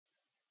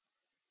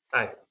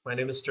Hi, my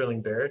name is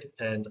Sterling Baird,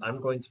 and I'm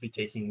going to be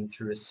taking you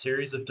through a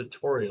series of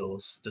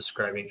tutorials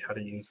describing how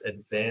to use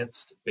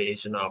advanced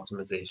Bayesian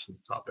optimization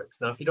topics.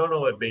 Now, if you don't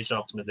know what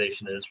Bayesian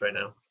optimization is right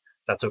now,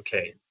 that's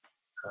okay.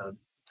 Um,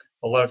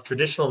 a lot of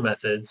traditional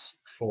methods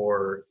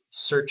for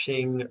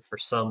searching for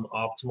some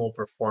optimal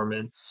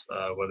performance,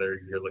 whether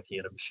you're looking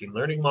at a machine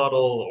learning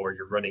model or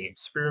you're running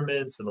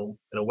experiments in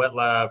a wet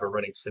lab or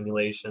running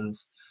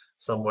simulations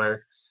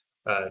somewhere,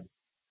 uh,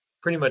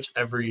 pretty much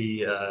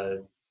every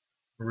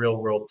real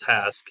world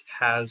task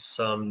has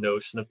some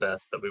notion of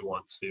best that we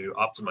want to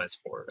optimize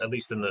for, at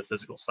least in the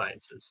physical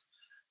sciences.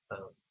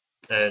 Um,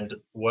 and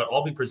what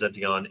I'll be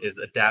presenting on is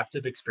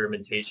adaptive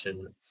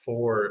experimentation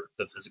for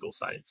the physical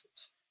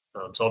sciences.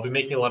 So I'll be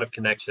making a lot of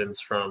connections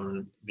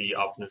from the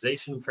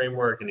optimization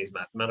framework and these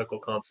mathematical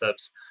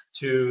concepts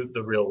to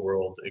the real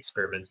world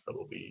experiments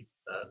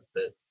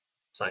that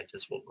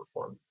scientists will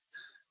perform.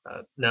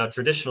 Now,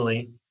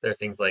 traditionally, there are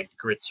things like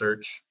grid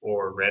search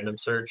or random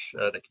search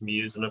that can be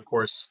used, and of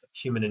course,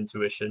 human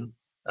intuition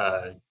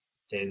uh,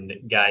 in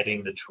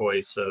guiding the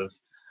choice of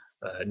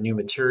new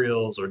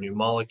materials or new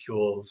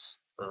molecules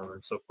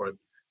and so forth.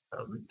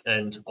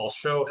 And I'll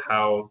show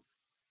how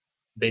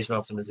Bayesian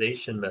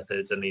optimization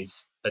methods and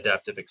these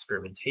adaptive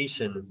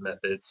experimentation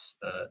methods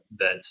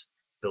that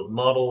build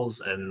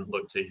models and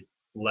look to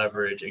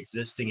leverage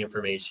existing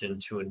information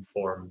to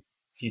inform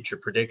future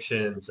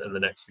predictions and the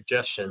next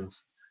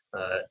suggestions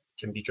uh,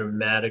 can be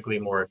dramatically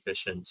more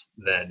efficient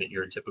than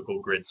your typical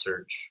grid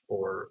search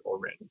or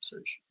random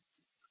search.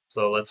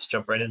 So let's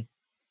jump right in.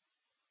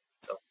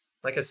 So,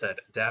 like I said,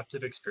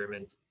 adaptive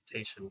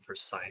experimentation for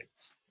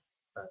science.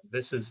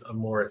 This is a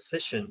more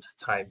efficient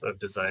type of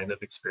design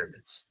of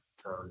experiments.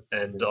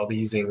 And I'll be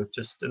using,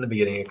 just in the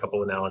beginning, a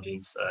couple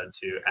analogies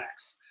to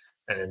ACTS.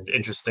 And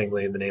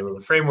interestingly, the name of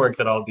the framework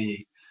that I'll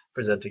be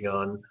presenting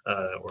on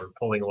or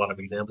pulling a lot of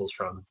examples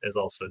from is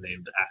also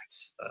named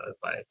ACTS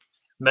by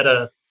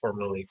Meta,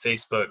 formerly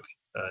Facebook,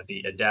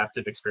 the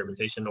Adaptive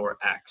Experimentation or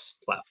ACTS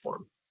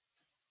platform.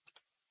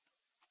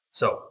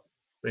 So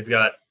we've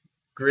got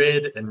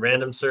grid and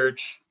random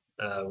search,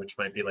 which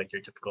might be like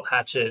your typical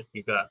hatchet.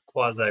 We've got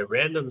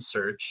quasi-random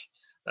search,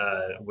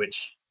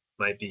 which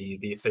might be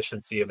the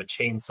efficiency of a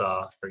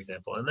chainsaw, for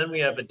example. And then we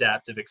have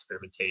adaptive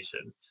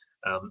experimentation,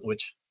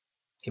 which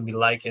can be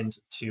likened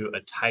to a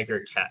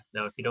tiger cat.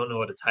 Now, if you don't know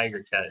what a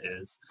tiger cat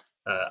is,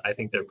 I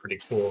think they're pretty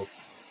cool.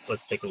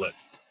 Let's take a look.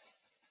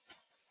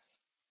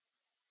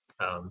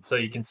 So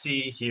you can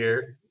see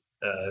here,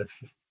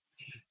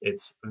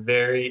 it's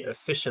very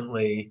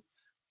efficiently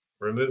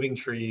removing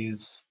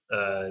trees,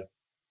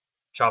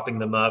 chopping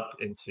them up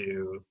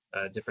into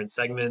different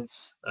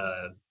segments,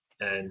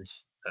 and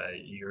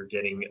you're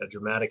getting a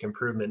dramatic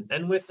improvement.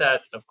 And with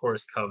that, of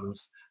course,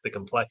 comes the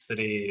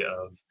complexity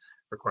of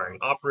requiring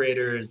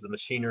operators, the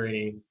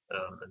machinery,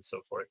 and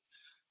so forth.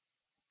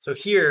 So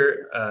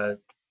here, I'm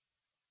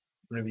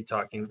going to be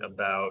talking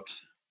about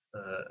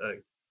a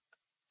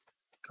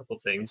couple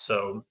things.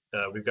 So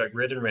we've got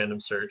grid and random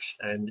search,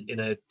 and in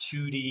a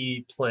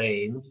 2D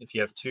plane, if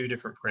you have two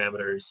different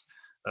parameters,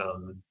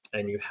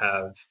 and you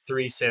have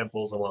three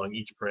samples along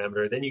each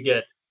parameter, then you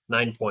get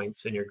 9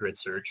 points in your grid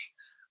search.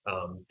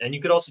 And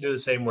you could also do the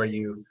same where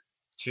you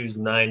choose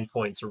 9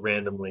 points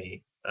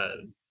randomly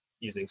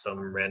using some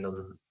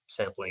random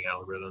sampling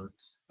algorithm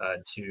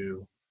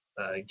to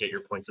get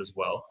your points as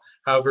well.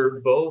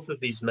 However, both of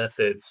these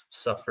methods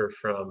suffer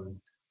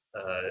from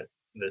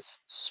this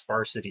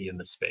sparsity in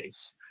the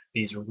space,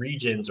 these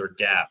regions or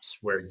gaps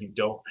where you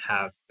don't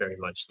have very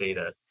much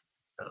data.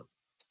 Um,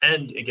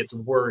 and it gets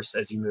worse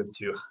as you move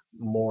to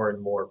more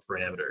and more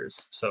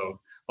parameters. So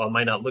while it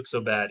might not look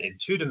so bad in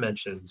 2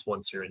 dimensions,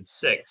 once you're in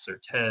 6 or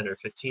 10 or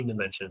 15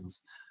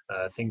 dimensions,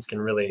 things can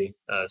really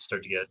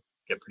start to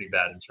get pretty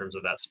bad in terms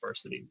of that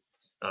sparsity.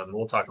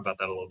 We'll talk about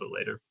that a little bit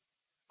later.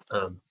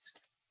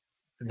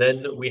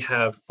 Then we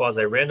have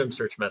quasi-random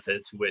search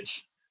methods,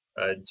 which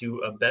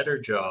do a better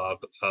job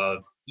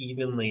of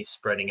evenly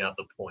spreading out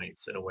the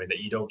points in a way that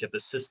you don't get the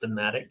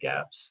systematic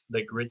gaps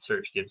that grid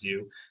search gives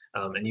you,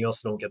 and you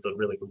also don't get the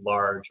really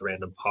large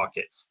random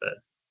pockets that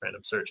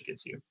random search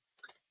gives you.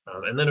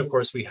 And then, of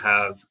course, we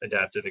have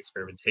adaptive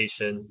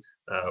experimentation.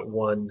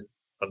 One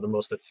of the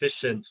most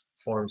efficient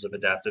forms of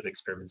adaptive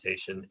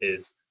experimentation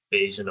is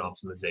Bayesian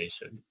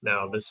optimization.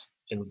 Now, this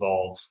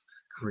involves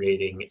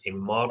creating a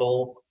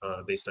model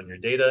based on your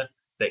data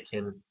that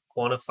can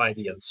quantify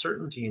the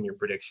uncertainty in your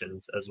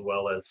predictions as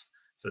well as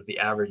sort of the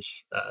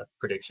average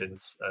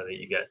predictions that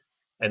you get.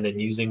 And then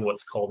using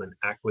what's called an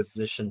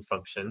acquisition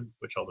function,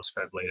 which I'll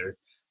describe later,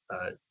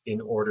 in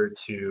order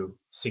to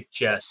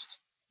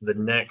suggest the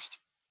next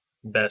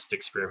best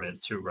experiment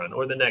to run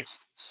or the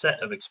next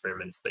set of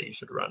experiments that you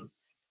should run.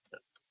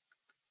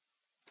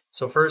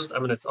 So first, I'm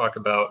going to talk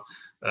about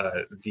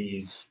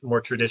these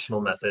more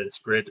traditional methods,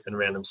 grid and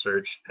random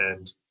search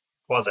and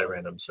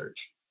quasi-random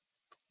search.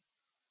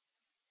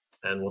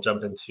 And we'll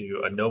jump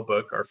into a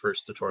notebook, our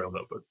first tutorial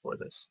notebook for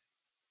this.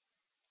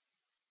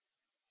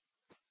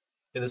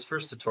 In this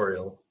first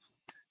tutorial,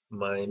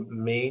 my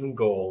main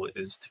goal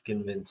is to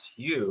convince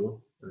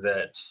you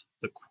that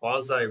the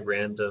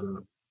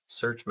quasi-random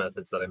search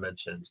methods that I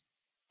mentioned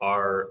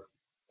are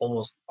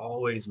almost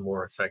always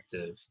more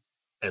effective,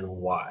 and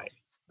why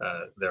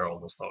they're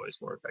almost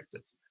always more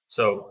effective.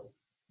 So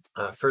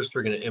first,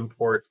 we're going to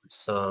import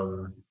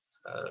some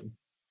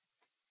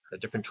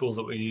different tools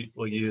that we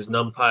will use: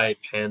 NumPy,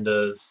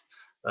 Pandas,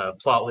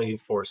 Plotly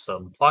for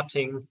some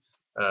plotting,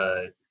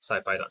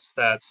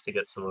 scipy.stats to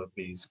get some of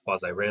these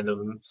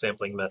quasi-random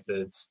sampling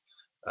methods,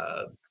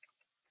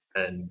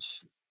 and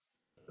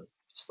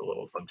just a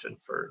little function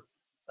for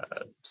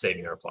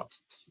saving our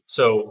plots.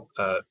 So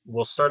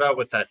we'll start out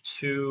with that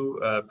two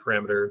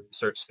parameter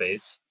search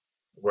space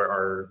where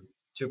our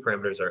two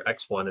parameters are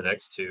x1 and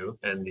x2,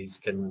 and these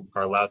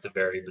are allowed to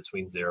vary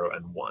between 0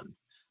 and 1.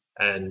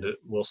 And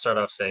we'll start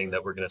off saying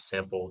that we're going to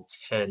sample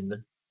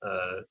 10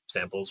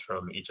 samples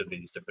from each of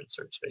these different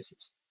search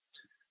spaces.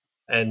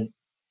 And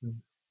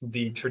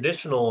the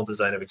traditional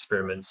design of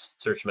experiments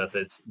search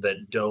methods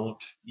that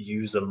don't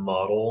use a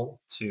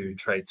model to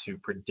try to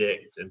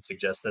predict and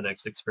suggest the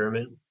next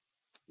experiment,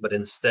 but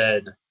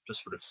instead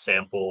just sort of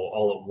sample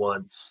all at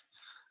once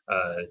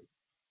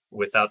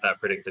without that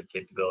predictive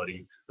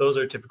capability, those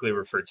are typically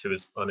referred to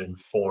as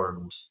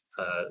uninformed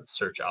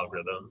search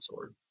algorithms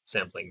or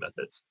sampling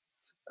methods.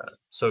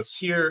 So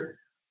here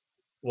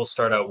we'll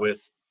start out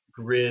with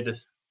grid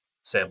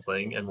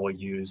sampling, and we'll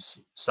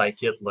use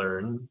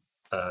scikit-learn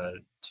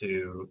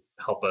to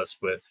help us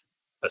with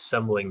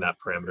assembling that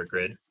parameter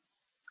grid.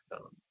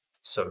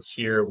 So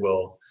here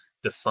we'll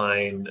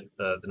define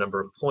the number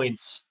of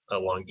points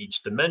along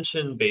each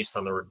dimension based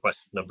on the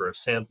requested number of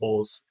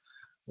samples.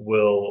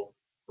 We'll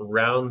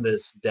round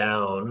this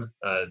down,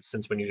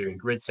 since when you're doing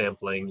grid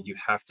sampling, you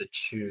have to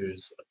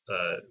choose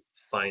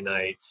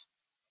finite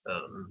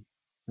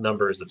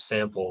numbers of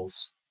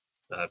samples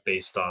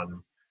based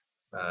on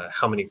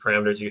how many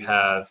parameters you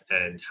have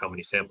and how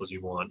many samples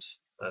you want.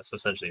 So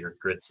essentially your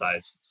grid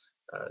size.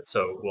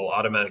 So we'll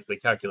automatically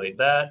calculate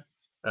that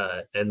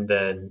and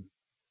then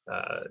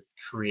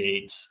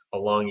create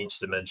along each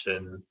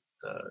dimension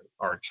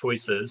our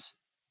choices,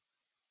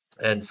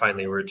 and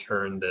finally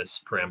return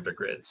this parameter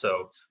grid.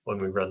 So when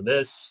we run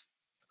this,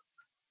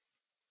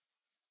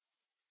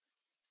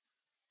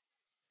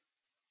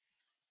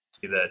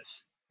 see that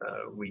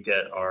we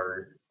get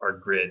our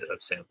grid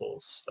of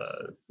samples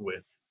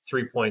with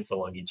 3 points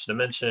along each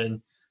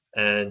dimension.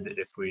 And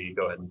if we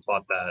go ahead and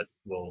plot that,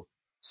 we'll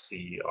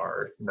see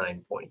our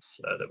 9 points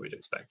that we'd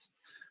expect.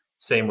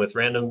 Same with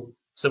random.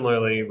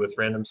 Similarly, with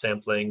random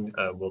sampling,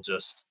 we'll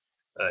just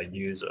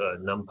use a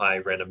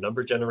NumPy random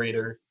number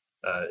generator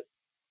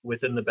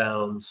within the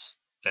bounds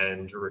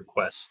and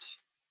request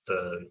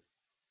the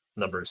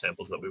number of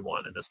samples that we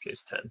want, in this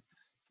case 10.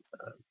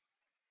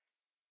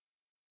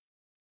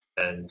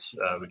 And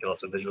we can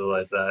also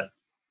visualize that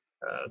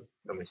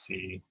when we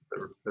see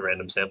the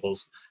random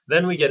samples.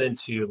 Then we get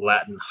into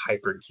Latin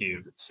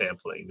hypercube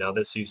sampling. Now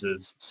this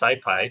uses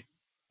SciPy,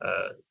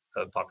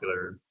 a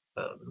popular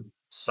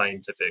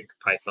scientific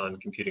Python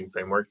computing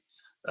framework,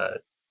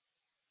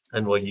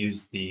 and we'll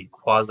use the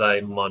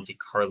quasi-Monte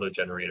Carlo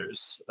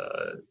generators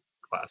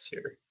class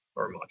here,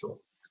 or module.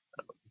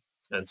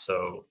 And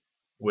so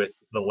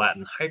with the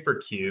Latin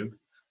hypercube,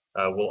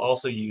 we'll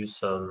also use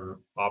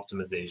some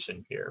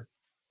optimization here.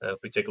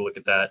 If we take a look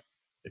at that,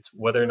 it's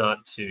whether or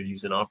not to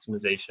use an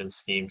optimization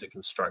scheme to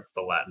construct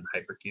the Latin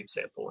hypercube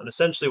sample. And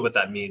essentially what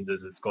that means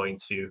is it's going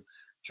to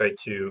try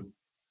to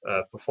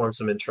perform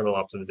some internal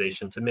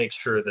optimization to make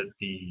sure that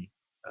the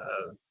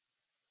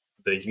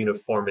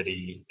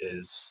uniformity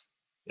is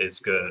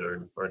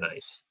good or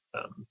nice.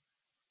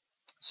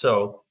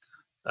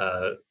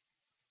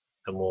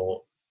 And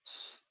we'll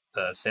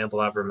sample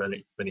however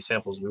many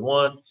samples we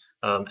want,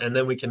 and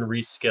then we can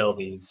rescale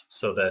these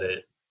so that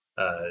it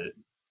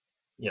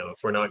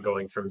if we're not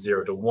going from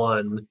 0 to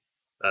 1,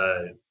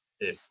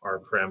 if our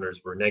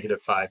parameters were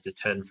 -5 to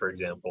 10, for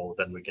example,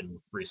 then we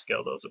can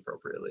rescale those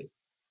appropriately.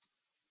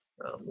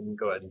 We can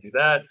go ahead and do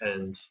that,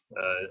 and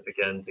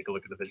again, take a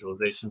look at the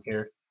visualization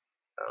here.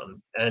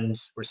 And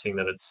we're seeing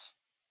that it's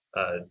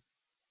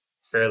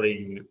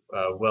fairly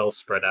well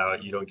spread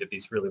out. You don't get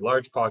these really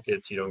large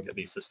pockets. You don't get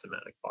these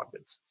systematic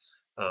pockets.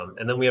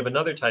 And then we have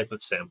another type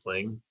of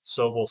sampling,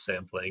 Sobol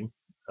sampling,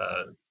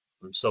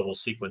 from Sobol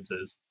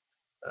sequences.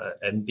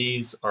 And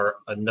these are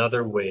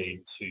another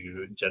way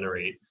to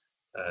generate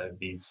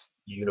these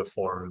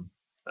uniform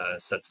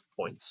sets of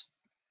points.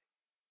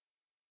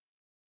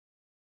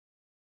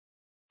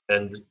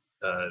 And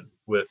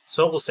with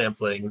Sobol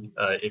sampling,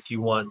 if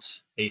you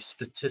want a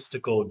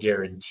statistical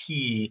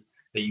guarantee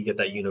that you get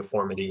that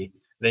uniformity,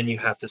 then you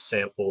have to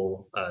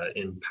sample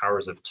in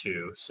powers of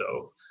 2.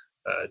 So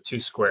 2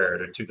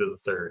 squared, or 2 to the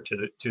third,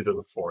 2 to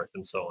the fourth,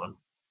 and so on.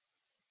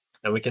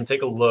 And we can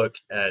take a look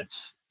at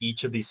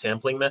each of these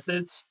sampling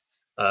methods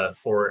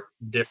for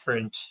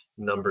different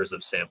numbers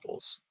of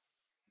samples.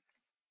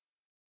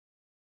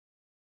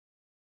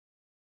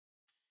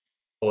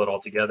 Pull it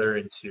all together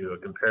into a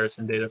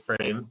comparison data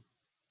frame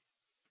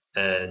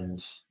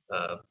and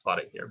plot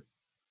it here.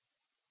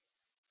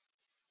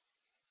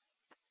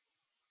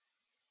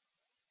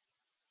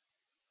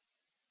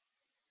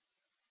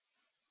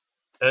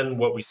 And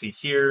what we see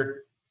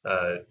here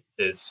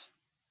is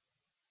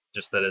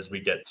just that as we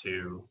get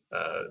to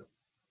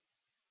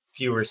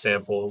fewer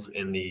samples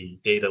in the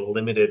data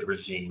limited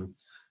regime,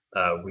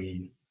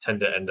 we tend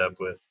to end up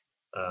with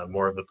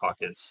more of the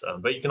pockets.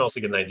 But you can also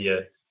get an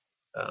idea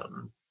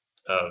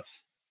of,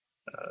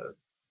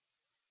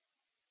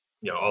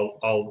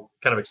 I'll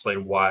kind of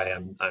explain why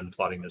I'm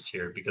plotting this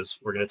here, because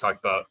we're going to talk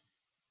about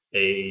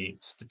a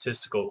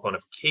statistical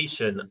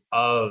quantification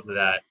of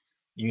that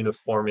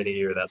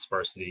uniformity or that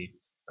sparsity,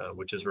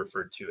 which is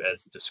referred to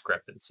as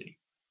discrepancy.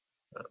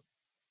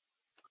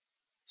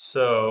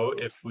 So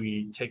if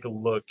we take a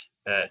look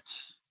at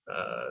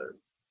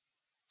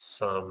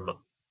some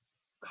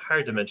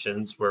higher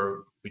dimensions where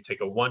we take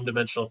a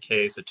one-dimensional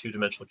case, a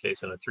two-dimensional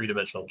case, and a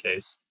three-dimensional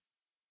case,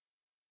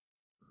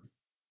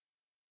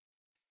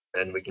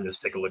 and we can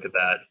just take a look at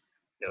that,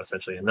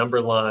 essentially a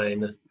number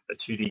line, a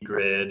 2D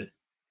grid,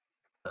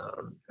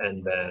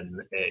 and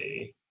then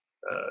a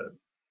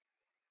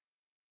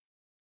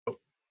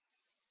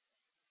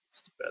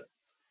that's too bad.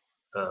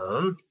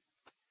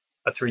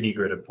 A 3D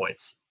grid of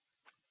points.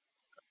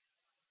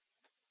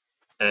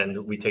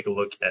 And we take a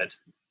look at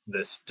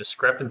this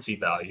discrepancy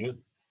value,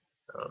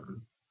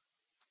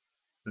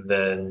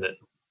 then,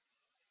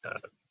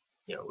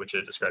 which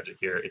it describes it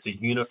here. It's a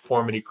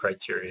uniformity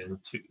criterion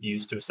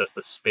used to assess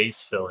the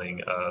space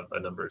filling of a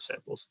number of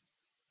samples.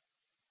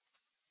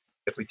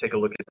 If we take a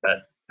look at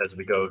that as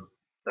we go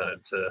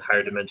to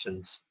higher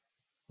dimensions,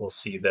 we'll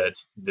see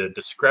that the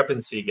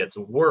discrepancy gets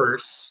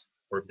worse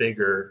or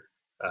bigger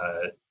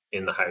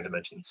in the higher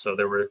dimensions. So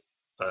there were,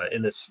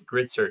 in this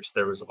grid search,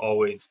 there were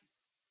always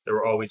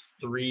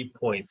 3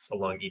 points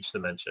along each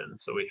dimension.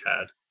 So we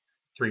had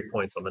 3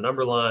 points on the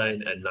number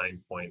line and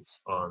 9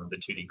 points on the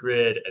 2D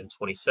grid and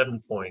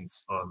 27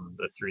 points on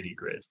the 3D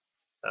grid.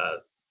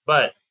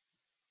 But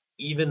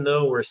even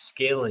though we're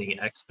scaling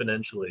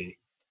exponentially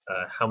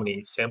how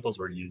many samples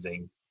we're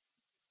using,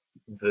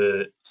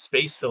 the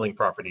space filling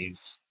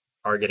properties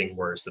are getting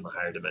worse in the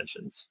higher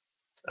dimensions.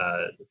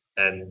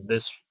 And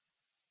this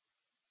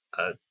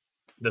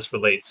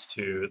relates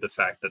to the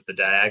fact that the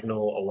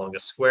diagonal along a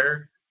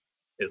square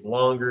is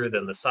longer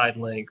than the side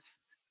length,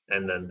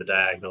 and then the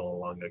diagonal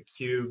along a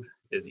cube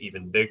is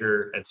even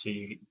bigger. And so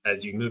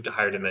as you move to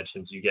higher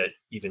dimensions, you get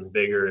even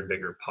bigger and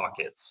bigger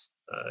pockets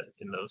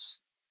in those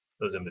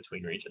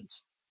in-between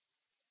regions.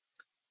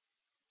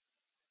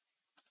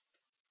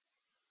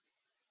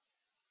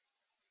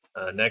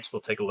 Next,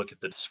 we'll take a look at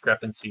the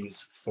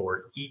discrepancies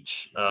for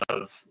each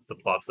of the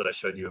plots that I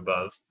showed you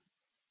above,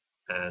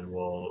 and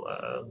we'll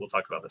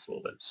talk about this a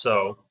little bit.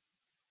 So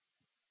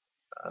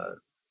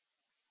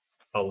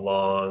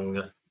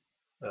along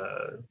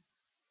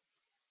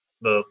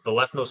the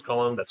leftmost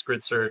column, that's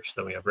grid search.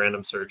 Then we have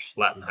random search,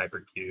 Latin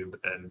hypercube,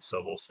 and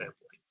Sobol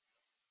sampling.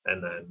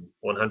 And then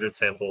 100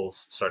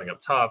 samples starting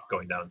up top,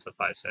 going down to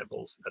 5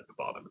 samples at the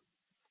bottom.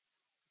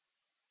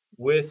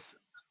 With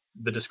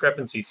the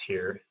discrepancies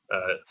here,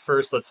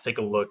 first let's take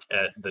a look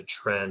at the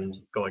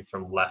trend going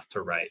from left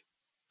to right.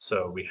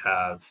 So we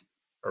have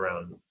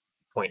around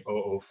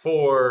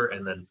 0.004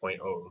 and then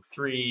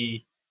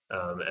 0.003,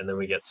 and then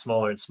we get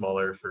smaller and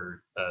smaller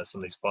for some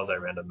of these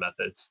quasi-random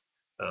methods.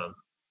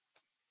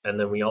 And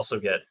then we also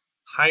get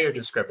higher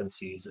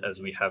discrepancies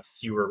as we have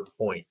fewer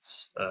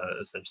points,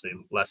 essentially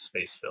less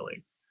space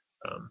filling.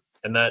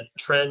 And that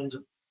trend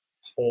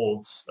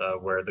holds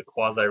where the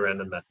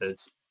quasi-random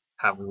methods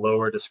have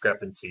lower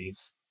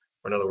discrepancies,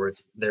 or in other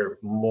words, they're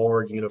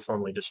more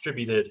uniformly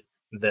distributed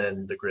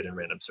than the grid and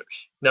random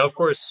search. Now, of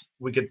course,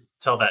 we could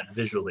tell that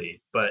visually,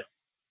 but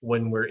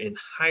when we're in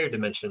higher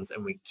dimensions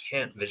and we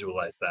can't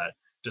visualize that,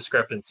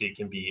 discrepancy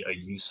can be a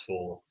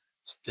useful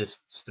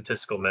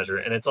statistical measure,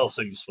 and it's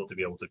also useful to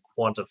be able to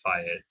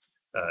quantify it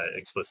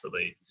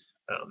explicitly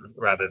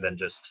rather than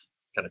just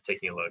kind of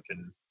taking a look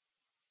and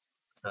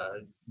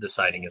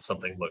deciding if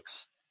something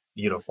looks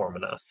uniform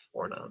enough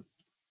or not.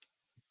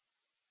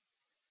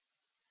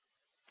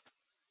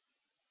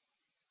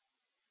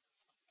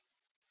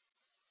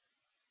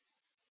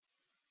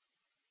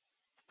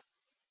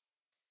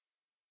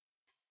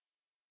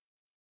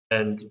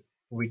 And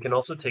we can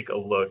also take a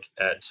look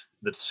at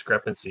the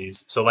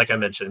discrepancies. So like I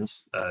mentioned,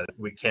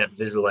 we can't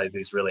visualize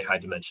these really high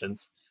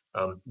dimensions,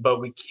 but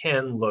we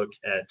can look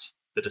at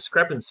the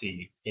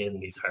discrepancy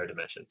in these higher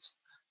dimensions.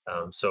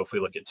 So if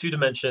we look at 2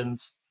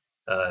 dimensions,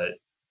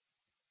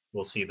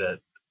 we'll see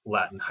that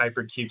Latin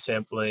hypercube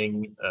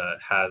sampling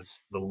has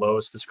the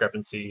lowest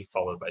discrepancy,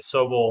 followed by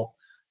Sobol,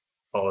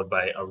 followed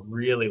by a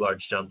really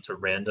large jump to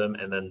random,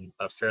 and then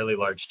a fairly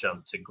large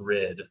jump to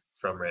grid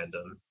from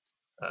random,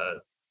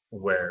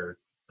 where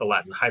the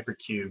Latin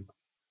hypercube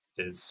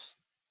is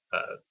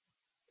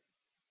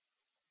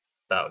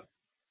about,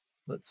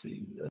 let's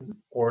see, an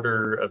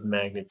order of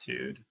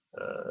magnitude,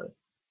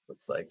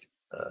 looks like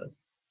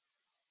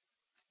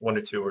 1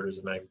 or 2 orders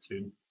of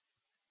magnitude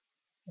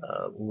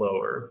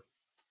lower.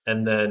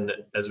 And then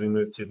as we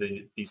move to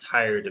these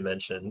higher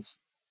dimensions,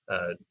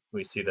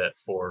 we see that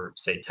for,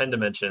 say, 10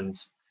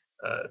 dimensions,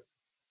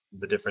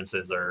 the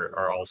differences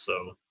are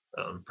also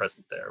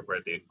present there,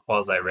 where the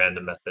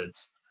quasi-random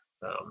methods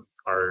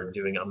are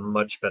doing a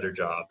much better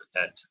job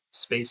at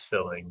space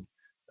filling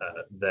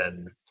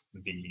than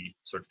the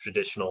sort of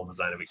traditional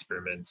design of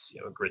experiments,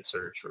 grid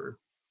search or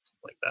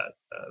something like that,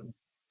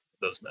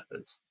 those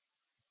methods.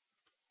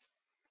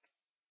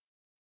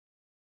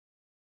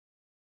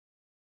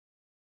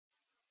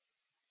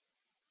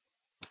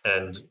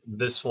 And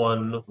this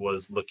one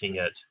was looking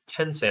at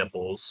 10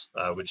 samples,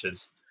 which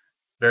is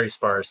very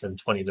sparse in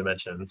 20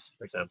 dimensions,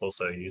 for example.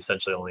 So you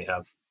essentially only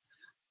have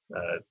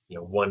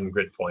one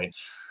grid point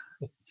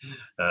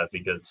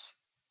because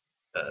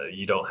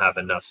you don't have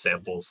enough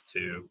samples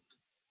to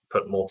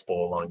put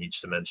multiple along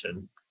each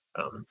dimension.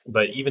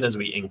 But even as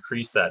we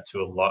increase that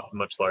to a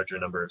much larger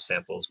number of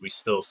samples, we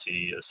still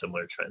see a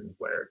similar trend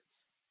where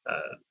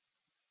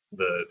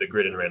the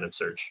grid and random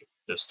search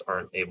just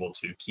aren't able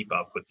to keep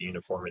up with the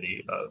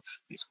uniformity of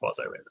these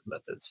quasi-random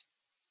methods.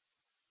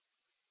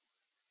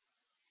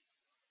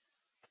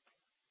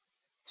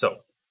 So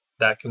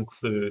that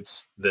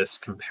concludes this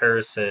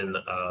comparison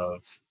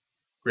of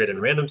grid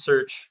and random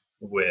search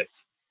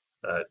with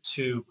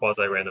two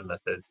quasi-random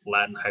methods,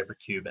 Latin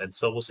hypercube and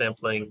Sobol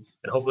sampling.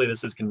 And hopefully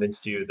this has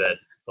convinced you that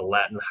the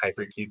Latin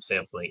hypercube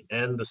sampling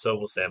and the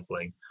Sobol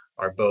sampling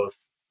are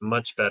both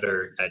much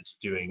better at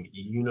doing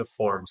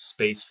uniform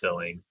space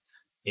filling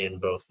in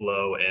both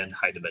low and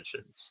high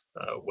dimensions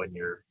when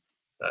you're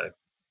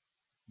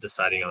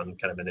deciding on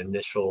kind of an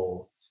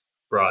initial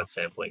broad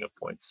sampling of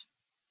points.